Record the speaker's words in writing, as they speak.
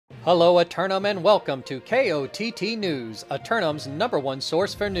Hello Eternum and welcome to KOTT News, Eternum's #1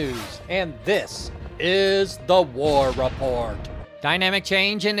 source for news, and this is the War Report. Dynamic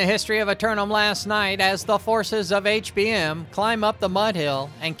change in the history of Eternum last night as the forces of HBM climb up the mud hill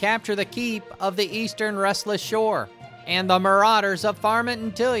and capture the keep of the eastern Restless Shore, and the Marauders of Farmit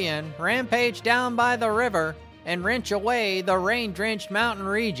and Tillion rampage down by the river and wrench away the rain-drenched mountain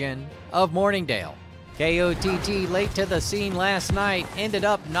region of Morningdale. KOTT late to the scene last night ended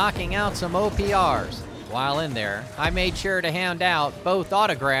up knocking out some OPRs. While in there, I made sure to hand out both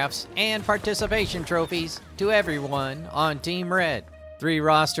autographs and participation trophies to everyone on Team Red. 3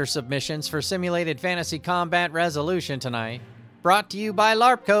 roster submissions for Simulated Fantasy Combat Resolution tonight, brought to you by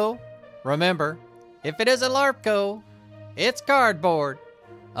LARPco. Remember, if it isn't LARPco, it's cardboard.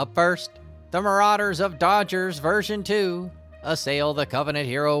 Up first, the Marauders of Dodgers version 2 assail the Covenant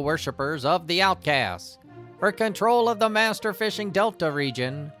hero worshippers of the Outcasts for control of the Master Fishing Delta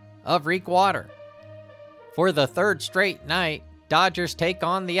region of Reek Water. For the 3rd straight night, Dodgers take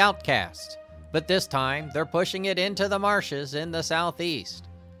on the Outcasts, but this time they're pushing it into the marshes in the southeast,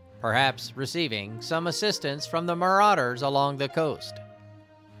 perhaps receiving some assistance from the Marauders along the coast.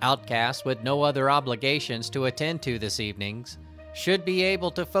 Outcasts with no other obligations to attend to this evening's should be able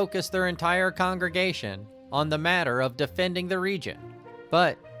to focus their entire congregation on the matter of defending the region.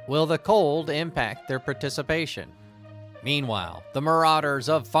 But will the cold impact their participation? Meanwhile, the Marauders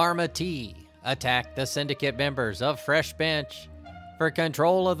of Farmit attack the syndicate members of Fresh Bench for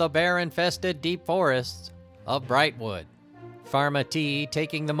control of the bear-infested deep forests of Brightwood. Farmit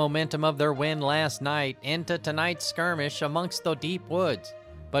taking the momentum of their win last night into tonight's skirmish amongst the deep woods,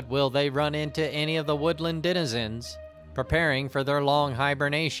 but will they run into any of the woodland denizens preparing for their long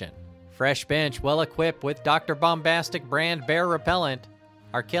hibernation? Fresh Bench, well equipped with Dr. Bombastic brand bear repellent,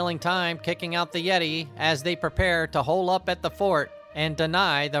 are killing time kicking out the Yeti as they prepare to hole up at the fort and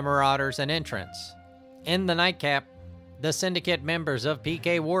deny the Marauders an entrance. In the nightcap, the syndicate members of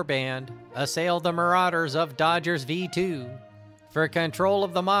PK Warband assail the Marauders of Dodgers V2 for control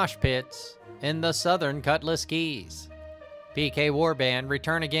of the mosh pits in the southern Cutlass Keys. PK Warband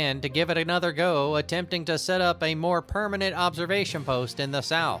return again to give it another go, attempting to set up a more permanent observation post in the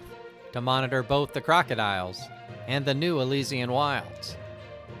south to monitor both the crocodiles and the new Elysian wilds.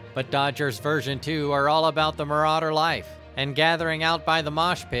 But Dodgers version 2 are all about the Marauder life, and gathering out by the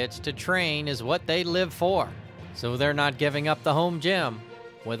mosh pits to train is what they live for, so they're not giving up the home gym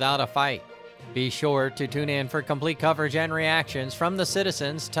without a fight. Be sure to tune in for complete coverage and reactions from the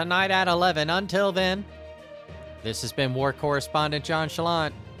citizens tonight at 11. Until then, this has been War Correspondent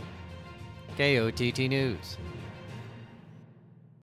JChalant, KOTT News.